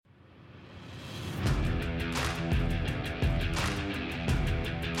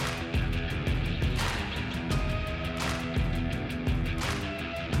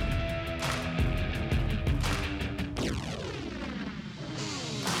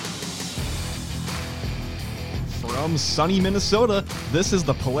From sunny Minnesota, this is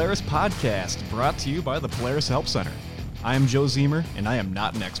the Polaris Podcast, brought to you by the Polaris Help Center. I am Joe Zemer, and I am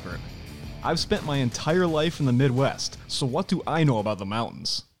not an expert. I've spent my entire life in the Midwest, so what do I know about the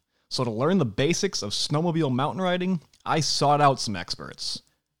mountains? So to learn the basics of snowmobile mountain riding, I sought out some experts.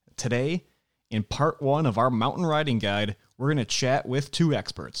 Today, in part one of our mountain riding guide, we're going to chat with two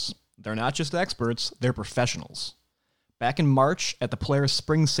experts. They're not just experts, they're professionals. Back in March at the Polaris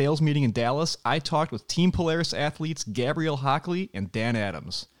Spring Sales Meeting in Dallas, I talked with Team Polaris athletes Gabrielle, Hockley, and Dan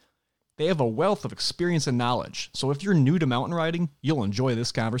Adams. They have a wealth of experience and knowledge, so if you're new to mountain riding, you'll enjoy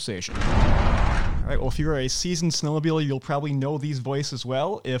this conversation. All right, well, if you're a seasoned snowmobiler, you'll probably know these voices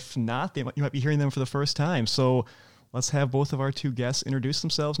well. If not, you might be hearing them for the first time. So let's have both of our two guests introduce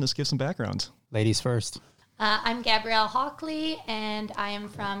themselves and just give some background. Ladies first. I'm Gabrielle Hockley, and I am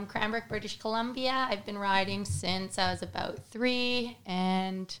from Cranbrook, British Columbia. I've been riding since I was about 3,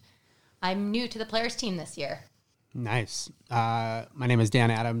 and I'm new to the Polaris team this year. Nice. My name is Dan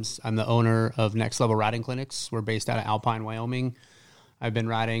Adams. I'm the owner of Next Level Riding Clinics. We're based out of Alpine, Wyoming. I've been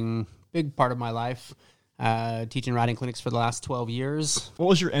riding a big part of my life, teaching riding clinics for the last 12 years. What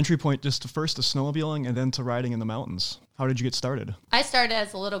was your entry point just to first to snowmobiling and then to riding in the mountains? How did you get started? I started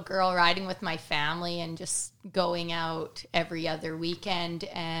as a little girl riding with my family and just going out every other weekend,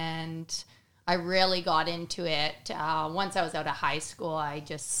 and I really got into it. Once I was out of high school, I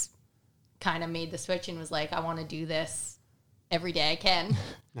just kind of made the switch and was like, I want to do this every day I can.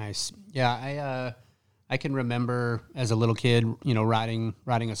 Nice. Yeah, I can remember as a little kid, riding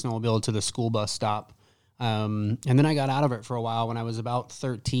a snowmobile to the school bus stop. And then I got out of it for a while when I was about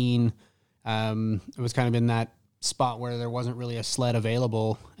 13. It was kind of in that spot where there wasn't really a sled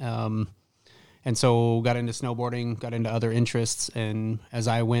available. And so got into snowboarding, got into other interests. And as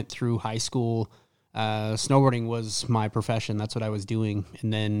I went through high school, snowboarding was my profession. That's what I was doing.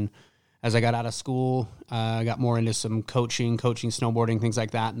 And then as I got out of school, I got more into some coaching snowboarding, things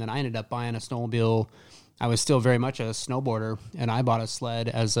like that. And then I ended up buying a snowmobile. I was still very much a snowboarder, and I bought a sled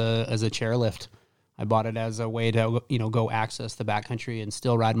as a chairlift. I bought it as a way to, go access the backcountry and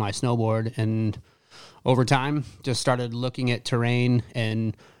still ride my snowboard. And over time, just started looking at terrain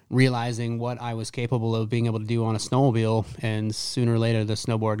and realizing what I was capable of being able to do on a snowmobile. And sooner or later, the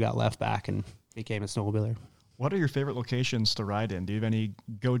snowboard got left back and became a snowmobiler. What are your favorite locations to ride in? Do you have any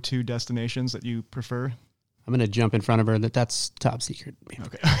go-to destinations that you prefer? I'm going to jump in front of her. That's top secret.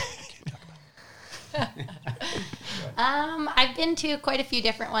 Okay. I've been to quite a few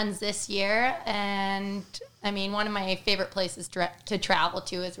different ones this year, and I mean, one of my favorite places to travel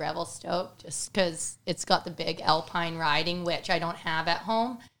to is Revelstoke, just because it's got the big alpine riding, which I don't have at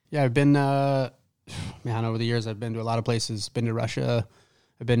home. Yeah, I've been, over the years, I've been to a lot of places. Been to Russia,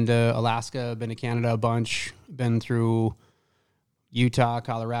 I've been to Alaska, I've been to Canada a bunch, been through Utah,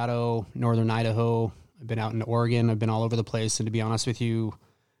 Colorado, northern Idaho. I've been out in Oregon. I've been all over the place, and to be honest with you,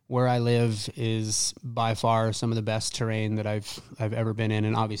 where I live is by far some of the best terrain that I've ever been in,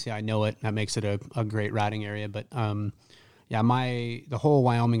 and obviously I know it. That makes it a great riding area. But the whole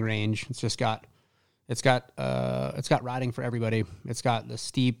Wyoming range, it's got riding for everybody. It's got the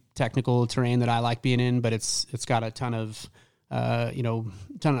steep technical terrain that I like being in, but it's got a ton of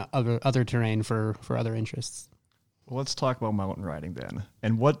other terrain for other interests. Well, let's talk about mountain riding then.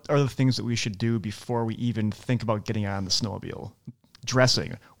 And what are the things that we should do before we even think about getting on the snowmobile?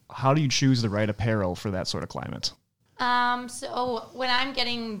 Dressing. How do you choose the right apparel for that sort of climate? So when I'm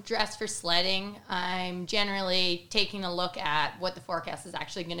getting dressed for sledding, I'm generally taking a look at what the forecast is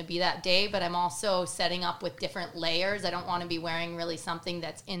actually going to be that day, but I'm also setting up with different layers. I don't want to be wearing really something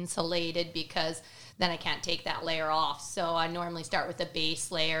that's insulated because then I can't take that layer off. So I normally start with a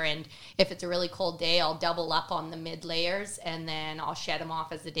base layer, and if it's a really cold day, I'll double up on the mid layers, and then I'll shed them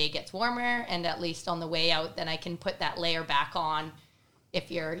off as the day gets warmer, and at least on the way out, then I can put that layer back on. If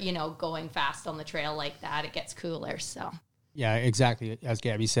you're, going fast on the trail like that, it gets cooler. So, yeah, exactly. As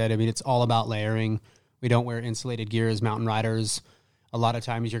Gabby said, I mean, it's all about layering. We don't wear insulated gear as mountain riders. A lot of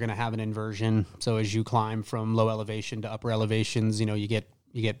times you're going to have an inversion. So as you climb from low elevation to upper elevations, you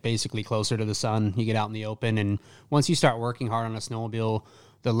get basically closer to the sun. You get out in the open. And once you start working hard on a snowmobile,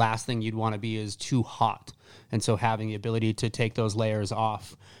 the last thing you'd want to be is too hot. And so having the ability to take those layers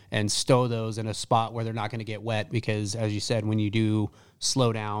off and stow those in a spot where they're not going to get wet, because as you said, when you do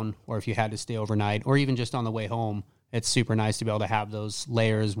slow down, or if you had to stay overnight, or even just on the way home, it's super nice to be able to have those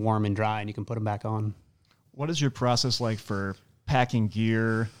layers warm and dry, and you can put them back on. What is your process like for packing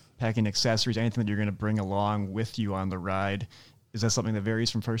gear, packing accessories, anything that you're going to bring along with you on the ride? Is that something that varies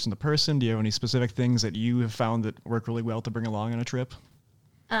from person to person? Do you have any specific things that you have found that work really well to bring along on a trip?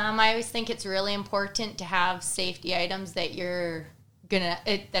 I always think it's really important to have safety items that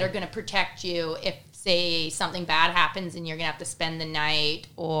that are gonna protect you if say something bad happens and you're going to have to spend the night,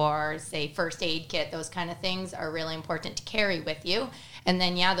 or say first aid kit, those kind of things are really important to carry with you. And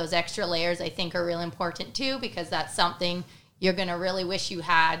then, those extra layers I think are really important too, because that's something you're going to really wish you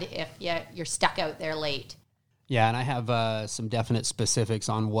had if you're stuck out there late. Yeah, and I have some definite specifics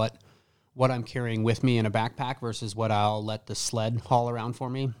on what I'm carrying with me in a backpack versus what I'll let the sled haul around for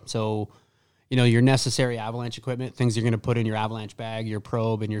me. So, your necessary avalanche equipment, things you're going to put in your avalanche bag, your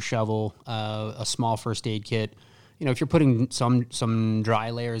probe and your shovel, a small first aid kit. If you're putting some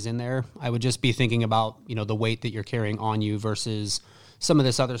dry layers in there, I would just be thinking about, the weight that you're carrying on you versus some of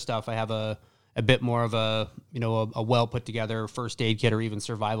this other stuff. I have a bit more of a well put together first aid kit or even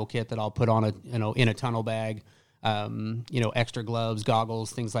survival kit that I'll put on in a tunnel bag. Extra gloves,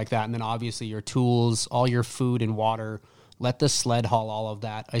 goggles, things like that. And then obviously your tools, all your food and water. Let the sled haul all of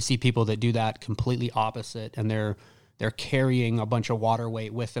that. I see people that do that completely opposite, and they're carrying a bunch of water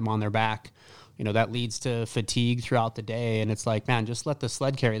weight with them on their back. That leads to fatigue throughout the day. And it's like, man, just let the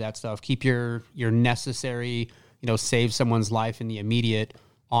sled carry that stuff. Keep your necessary, save someone's life in the immediate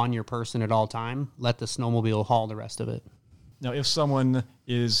on your person at all time. Let the snowmobile haul the rest of it. Now, if someone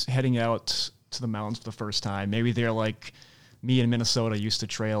is heading out to the mountains for the first time, maybe they're like me in Minnesota, used to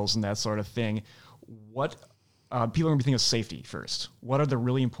trails and that sort of thing, what people are going to be thinking of safety first. What are the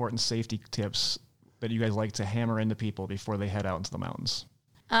really important safety tips that you guys like to hammer into people before they head out into the mountains?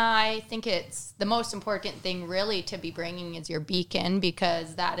 I think it's the most important thing really to be bringing is your beacon,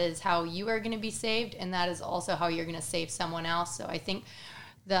 because that is how you are going to be saved, and that is also how you're going to save someone else. So I think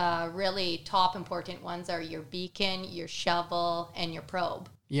the really top important ones are your beacon, your shovel, and your probe.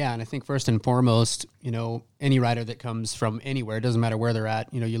 Yeah, and I think first and foremost, any rider that comes from anywhere, it doesn't matter where they're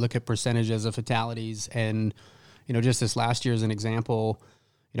at, you look at percentages of fatalities, and just this last year as an example,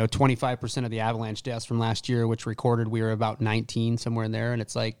 25% of the avalanche deaths from last year, which recorded, we were about 19, somewhere in there. And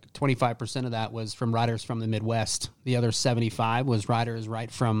it's like 25% of that was from riders from the Midwest. The other 75 was riders right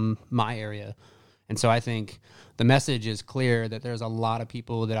from my area. And so I think the message is clear that there's a lot of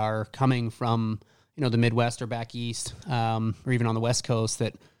people that are coming from, the Midwest or back east, or even on the West Coast,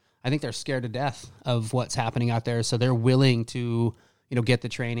 that I think they're scared to death of what's happening out there. So they're willing to, get the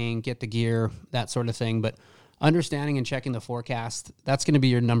training, get the gear, that sort of thing. But understanding and checking the forecast, that's going to be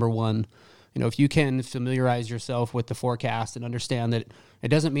your number one. If you can familiarize yourself with the forecast and understand that it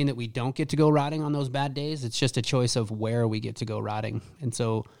doesn't mean that we don't get to go riding on those bad days. It's just a choice of where we get to go riding. And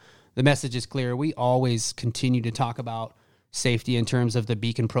so the message is clear. We always continue to talk about safety in terms of the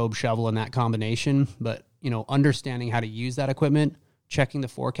beacon, probe, shovel, and that combination. But, understanding how to use that equipment, checking the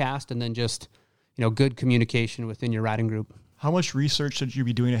forecast, and then just, good communication within your riding group. How much research should you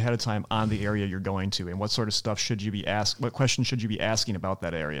be doing ahead of time on the area you're going to, and what sort of stuff should you be what questions should you be asking about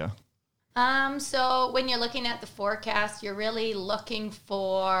that area? So when you're looking at the forecast, you're really looking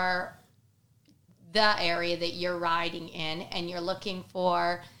for the area that you're riding in, and you're looking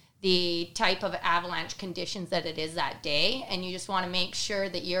for the type of avalanche conditions that it is that day, and you just want to make sure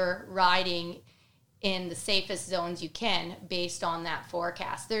that you're riding in the safest zones you can based on that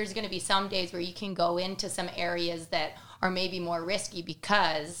forecast. There's going to be some days where you can go into some areas that are maybe more risky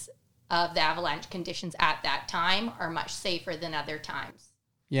because of the avalanche conditions at that time are much safer than other times.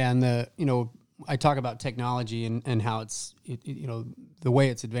 Yeah, and I talk about technology and how it's, the way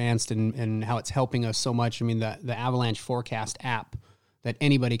it's advanced and how it's helping us so much. I mean, the avalanche forecast app that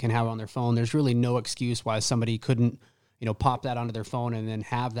anybody can have on their phone, there's really no excuse why somebody couldn't, pop that onto their phone and then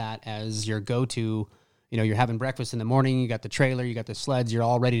have that as your go-to. You're having breakfast in the morning, you got the trailer, you got the sleds, you're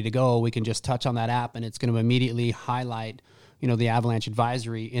all ready to go. We can just touch on that app and it's going to immediately highlight, the avalanche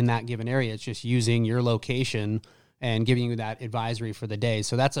advisory in that given area. It's just using your location and giving you that advisory for the day.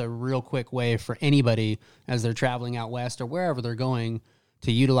 So that's a real quick way for anybody as they're traveling out west or wherever they're going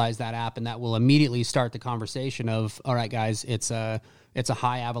to utilize that app, and that will immediately start the conversation of, all right, guys, it's a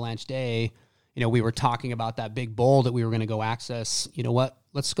high avalanche day. We were talking about that big bowl that we were going to go access. You know what?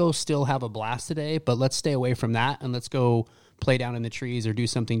 Let's go still have a blast today, but let's stay away from that and let's go play down in the trees or do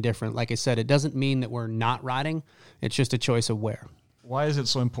something different. Like I said, it doesn't mean that we're not riding. It's just a choice of where. Why is it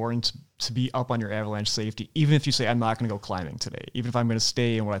so important to be up on your avalanche safety, even if you say, I'm not going to go climbing today? Even if I'm going to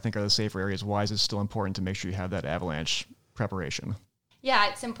stay in what I think are the safer areas, why is it still important to make sure you have that avalanche preparation? Yeah,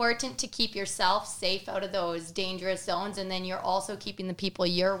 it's important to keep yourself safe out of those dangerous zones, and then you're also keeping the people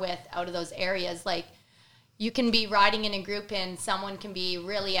you're with out of those areas. Like, you can be riding in a group and someone can be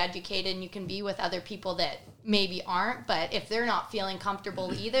really educated and you can be with other people that maybe aren't, but if they're not feeling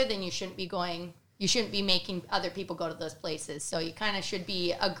comfortable either, then you shouldn't be making other people go to those places. So you kind of should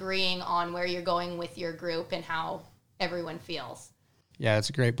be agreeing on where you're going with your group and how everyone feels. Yeah, that's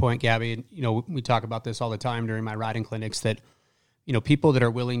a great point, Gabby. We talk about this all the time during my riding clinics, that people that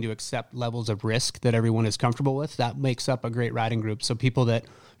are willing to accept levels of risk that everyone is comfortable with, that makes up a great riding group. So people that,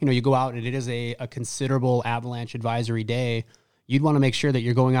 you go out and it is a considerable avalanche advisory day, you'd want to make sure that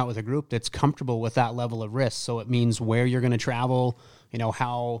you're going out with a group that's comfortable with that level of risk. So it means where you're going to travel,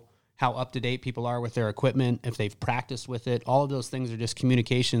 how up to date people are with their equipment, if they've practiced with it. All of those things are just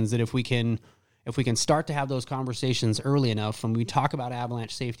communications that if we can start to have those conversations early enough, when we talk about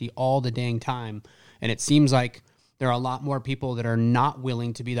avalanche safety all the dang time, and it seems like there are a lot more people that are not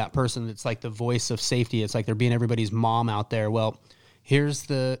willing to be that person that's like the voice of safety. It's like they're being everybody's mom out there. Well, here's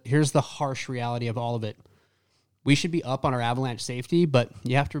the harsh reality of all of it. We should be up on our avalanche safety, but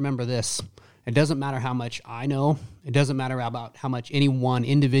you have to remember this. It doesn't matter how much I know. It doesn't matter about how much any one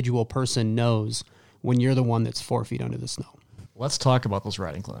individual person knows when you're the one that's 4 feet under the snow. Let's talk about those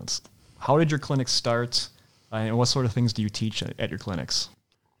riding clinics. How did your clinics start, and what sort of things do you teach at your clinics?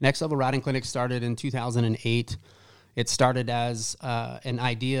 Next Level Riding Clinic started in 2008. It started as an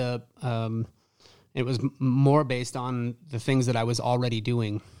idea. It was more based on the things that I was already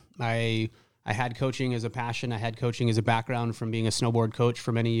doing. I had coaching as a passion. I had coaching as a background from being a snowboard coach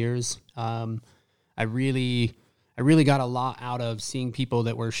for many years. I really got a lot out of seeing people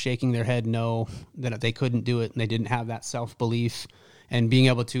that were shaking their head no, that they couldn't do it and they didn't have that self-belief, and being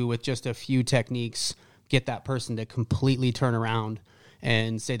able to, with just a few techniques, get that person to completely turn around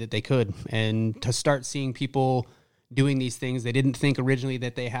and say that they could, and to start seeing people doing these things they didn't think originally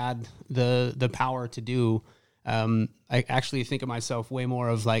that they had the power to do. I actually think of myself way more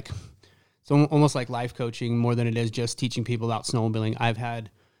of like, so almost like life coaching more than it is just teaching people about snowmobiling. I've had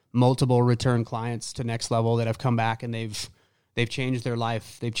multiple return clients to Next Level that have come back and they've changed their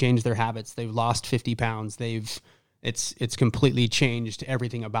life. They've changed their habits. They've lost 50 pounds. It's completely changed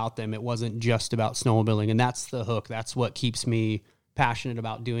everything about them. It wasn't just about snowmobiling, and that's the hook. That's what keeps me passionate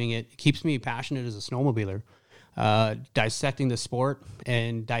about doing it. It keeps me passionate as a snowmobiler. Dissecting the sport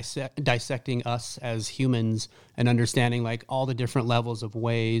and dissecting us as humans and understanding like all the different levels of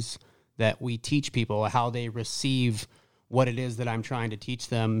ways that we teach people, how they receive what it is that I'm trying to teach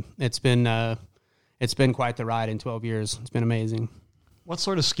them. It's been quite the ride in 12 years. It's been amazing. What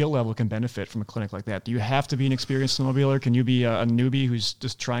sort of skill level can benefit from a clinic like that? Do you have to be an experienced snowmobiler? Can you be a newbie who's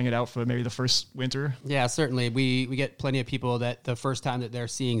just trying it out for maybe the first winter? Yeah, certainly. We get plenty of people that the first time that they're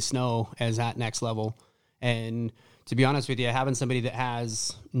seeing snow is at Next Level. And to be honest with you, having somebody that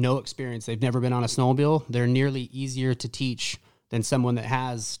has no experience, they've never been on a snowmobile, they're nearly easier to teach than someone that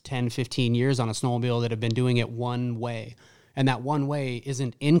has 10, 15 years on a snowmobile that have been doing it one way. And that one way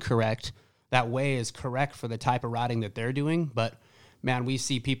isn't incorrect. That way is correct for the type of riding that they're doing. But man, we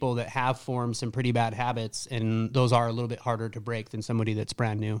see people that have formed some pretty bad habits, and those are a little bit harder to break than somebody that's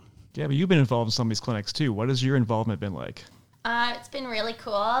brand new. Yeah, but you've been involved in some of these clinics too. What has your involvement been like? It's been really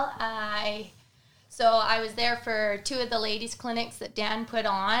cool. So I was there for 2 of the ladies' clinics that Dan put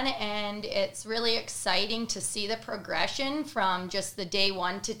on, and it's really exciting to see the progression from just the day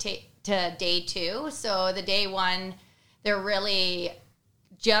 1 to day 2. So the day 1, they're really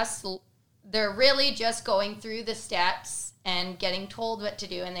just going through the steps and getting told what to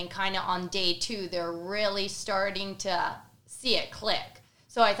do, and then kind of on day 2, they're really starting to see it click.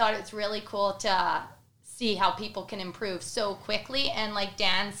 So I thought it's really cool to see how people can improve so quickly, and like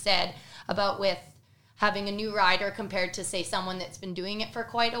Dan said about with having a new rider compared to, say, someone that's been doing it for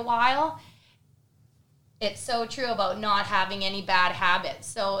quite a while. It's so true about not having any bad habits.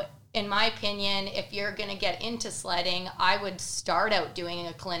 So in my opinion, if you're going to get into sledding, I would start out doing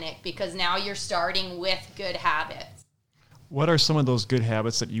a clinic, because now you're starting with good habits. What are some of those good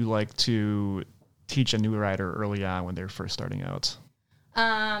habits that you like to teach a new rider early on when they're first starting out?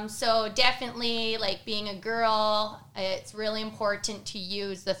 So definitely, like being a girl, it's really important to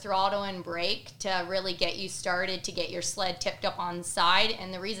use the throttle and brake to really get you started, to get your sled tipped up on the side.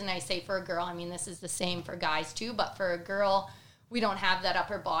 And the reason I say for a girl, I mean, this is the same for guys too, but for a girl, we don't have that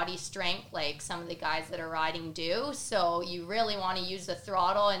upper body strength like some of the guys that are riding do. So you really want to use the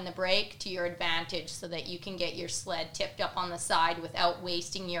throttle and the brake to your advantage so that you can get your sled tipped up on the side without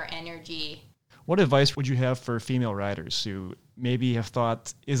wasting your energy. What advice would you have for female riders who maybe have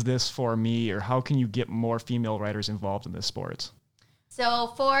thought, is this for me, or how can you get more female riders involved in this sport?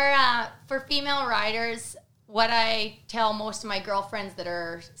 So for female riders, what I tell most of my girlfriends that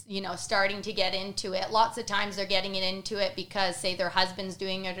are, starting to get into it, lots of times they're getting into it because, say, their husband's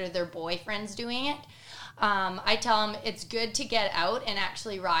doing it or their boyfriend's doing it. I tell them it's good to get out and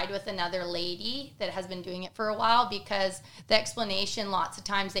actually ride with another lady that has been doing it for a while, because the explanation lots of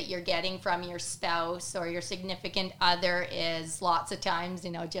times that you're getting from your spouse or your significant other is lots of times,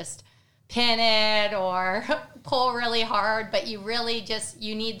 just pin it or pull really hard, but you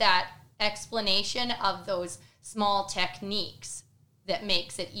need that explanation of those small techniques that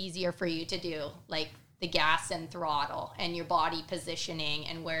makes it easier for you to do, like the gas and throttle and your body positioning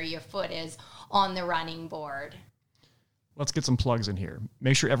and where your foot is on the running board. Let's get some plugs in here.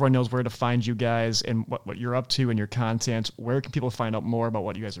 Make sure everyone knows where to find you guys and what you're up to and your content. Where can people find out more about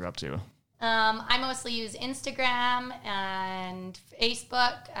what you guys are up to? I mostly use Instagram and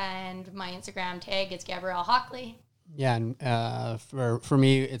Facebook, and my Instagram tag is Gabrielle Hockley. Yeah, and for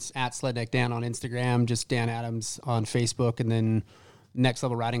me, it's at SledDeckDan on Instagram, just Dan Adams on Facebook, and then Next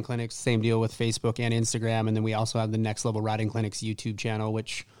Level Riding Clinics, same deal with Facebook and Instagram, and then we also have the Next Level Riding Clinics YouTube channel,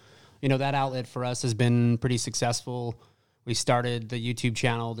 which, that outlet for us has been pretty successful. We started the YouTube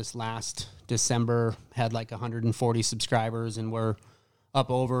channel this last December, had like 140 subscribers, and we're up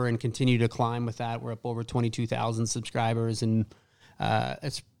over and continue to climb with that. We're up over 22,000 subscribers, and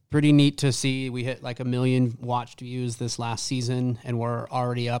it's pretty neat to see. We hit like 1 million watched views this last season, and we're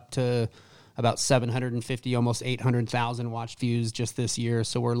already up to about 750, almost 800,000 watched views just this year.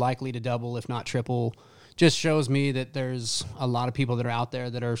 So we're likely to double, if not triple. Just shows me that there's a lot of people that are out there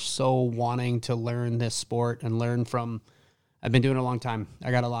that are so wanting to learn this sport and learn from. I've been doing it a long time.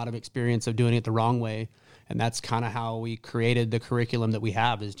 I got a lot of experience of doing it the wrong way. And that's kind of how we created the curriculum that we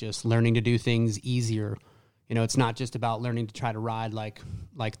have, is just learning to do things easier. It's not just about learning to try to ride like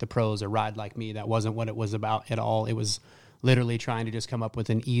the pros or ride like me. That wasn't what it was about at all. It was literally trying to just come up with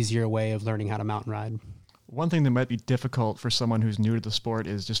an easier way of learning how to mountain ride. One thing that might be difficult for someone who's new to the sport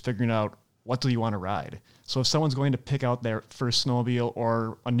is just figuring out, what do you want to ride? So if someone's going to pick out their first snowmobile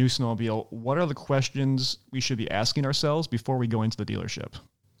or a new snowmobile, what are the questions we should be asking ourselves before we go into the dealership?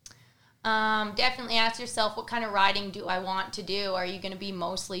 Definitely ask yourself, what kind of riding do I want to do? Are you going to be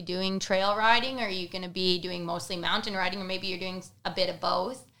mostly doing trail riding? Or are you going to be doing mostly mountain riding? Or maybe you're doing a bit of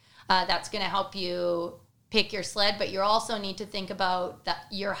both. That's going to help you pick your sled, but you also need to think about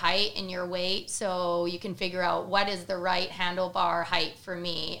your height and your weight, so you can figure out what is the right handlebar height for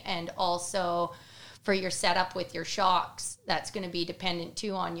me, and also for your setup with your shocks. That's going to be dependent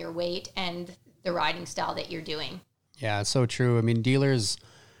too on your weight and the riding style that you're doing. Yeah, it's so true. I mean, dealers,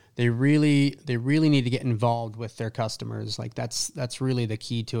 they really need to get involved with their customers. Like that's really the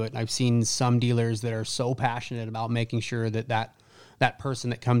key to it. I've seen some dealers that are so passionate about making sure that person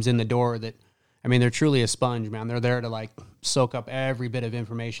that comes in the door, that, I mean, they're truly a sponge, man. They're there to like soak up every bit of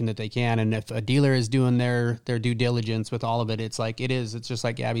information that they can. And if a dealer is doing their due diligence with all of it, it's just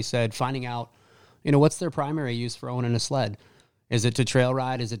like Gabby said, finding out, what's their primary use for owning a sled. Is it to trail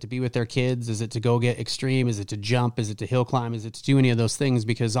ride? Is it to be with their kids? Is it to go get extreme? Is it to jump? Is it to hill climb? Is it to do any of those things?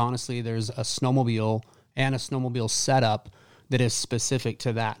 Because honestly, there's a snowmobile and a snowmobile setup that is specific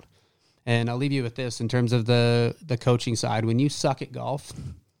to that. And I'll leave you with this in terms of the coaching side. When you suck at golf,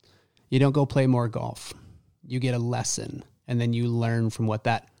 you don't go play more golf. You get a lesson, and then you learn from what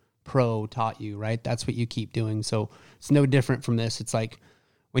that pro taught you, right? That's what you keep doing. So it's no different from this. It's like,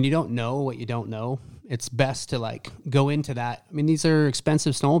 when you don't know what you don't know, it's best to like go into that. I mean, these are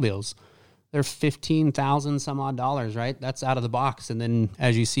expensive snowmobiles. They're $15,000 some odd dollars, right? That's out of the box. And then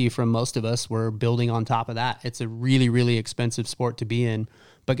as you see from most of us, we're building on top of that. It's a really, really expensive sport to be in.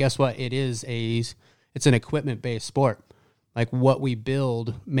 But guess what? It's an equipment-based sport. Like, what we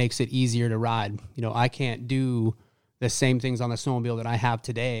build makes it easier to ride. I can't do the same things on the snowmobile that I have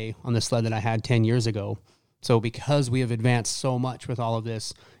today on the sled that I had 10 years ago. So because we have advanced so much with all of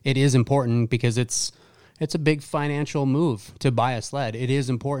this, it is important, because it's a big financial move to buy a sled. It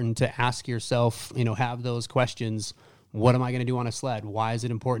is important to ask yourself, have those questions. What am I going to do on a sled? Why is it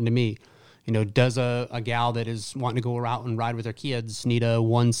important to me? Does a gal that is wanting to go out and ride with her kids need a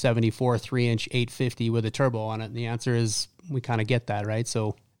 174 3-inch 850 with a turbo on it? And the answer is, we kind of get that, right?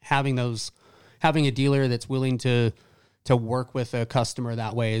 So having a dealer that's willing to work with a customer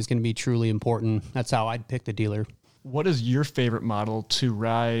that way is going to be truly important. That's how I'd pick the dealer. What is your favorite model to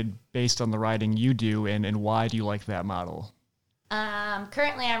ride based on the riding you do, and why do you like that model?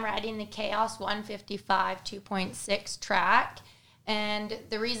 Currently I'm riding the Chaos 155 2.6 track, and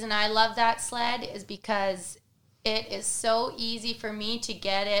the reason I love that sled is because it is so easy for me to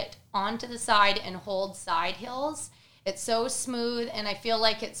get it onto the side and hold side hills. It's so smooth, and I feel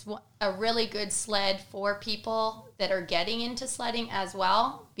like it's a really good sled for people that are getting into sledding as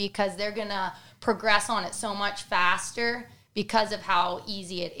well, because they're going to progress on it so much faster because of how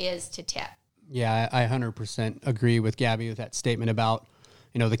easy it is to tip. Yeah, I 100% agree with Gabby with that statement about,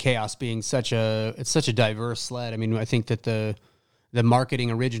 the Chaos being such a diverse sled. I mean, I think that the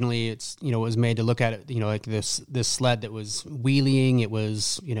marketing originally, it was made to look at it, like this sled that was wheeling. It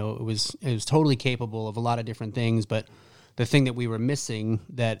was totally capable of a lot of different things. But the thing that we were missing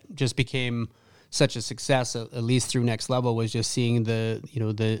that just became such a success, at least through Next Level, was just seeing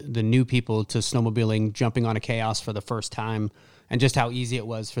the new people to snowmobiling jumping on a Chaos for the first time and just how easy it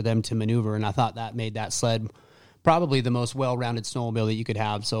was for them to maneuver. And I thought that made that sled probably the most well-rounded snowmobile that you could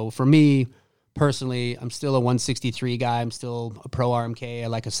have. So for me personally, I'm still a 163 guy. I'm still a pro RMK. I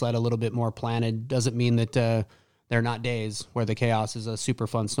like a sled a little bit more planted. Doesn't mean that there are not days where the Chaos is a super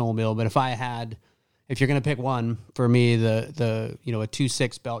fun snowmobile. But if you're going to pick one, for me, the a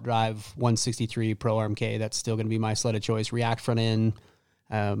 2.6 belt drive 163 Pro RMK, that's still going to be my sled of choice. React front end,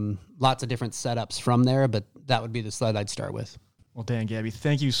 lots of different setups from there, but that would be the sled I'd start with. Well, Dan, Gabby,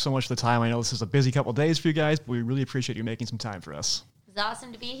 thank you so much for the time. I know this is a busy couple of days for you guys, but we really appreciate you making some time for us. It was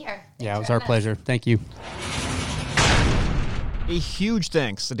awesome to be here. Yeah, it was our pleasure. Thank you. A huge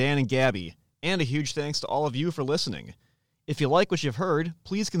thanks to Dan and Gabby, and a huge thanks to all of you for listening. If you like what you've heard,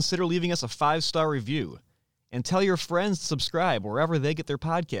 please consider leaving us a 5-star review, and tell your friends to subscribe wherever they get their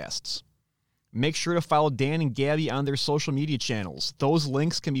podcasts. Make sure to follow Dan and Gabby on their social media channels. Those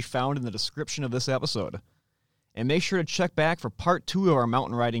links can be found in the description of this episode. And make sure to check back for part 2 of our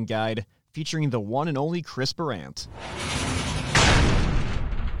mountain riding guide, featuring the one and only Chris Barant.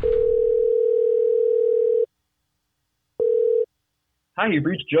 Hi, you've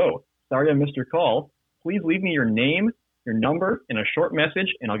reached Joe. Sorry I missed your call. Please leave me your name, your number, and a short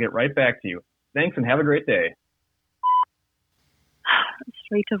message, and I'll get right back to you. Thanks, and have a great day.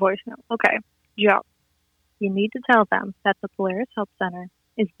 Straight to voicemail. Okay. Joe, you need to tell them that the Polaris Help Center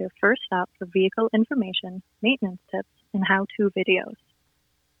is their first stop for vehicle information, maintenance tips, and how-to videos.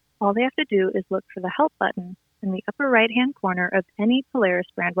 All they have to do is look for the Help button in the upper right-hand corner of any Polaris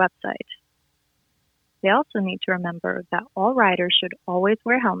brand website. They also need to remember that all riders should always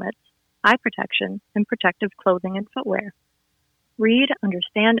wear helmets, eye protection, and protective clothing and footwear. Read,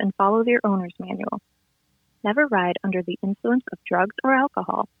 understand, and follow their owner's manual. Never ride under the influence of drugs or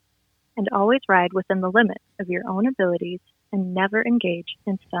alcohol, and always ride within the limits of your own abilities and never engage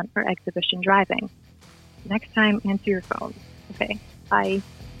in stunt or exhibition driving. Next time, answer your phone. Okay, bye.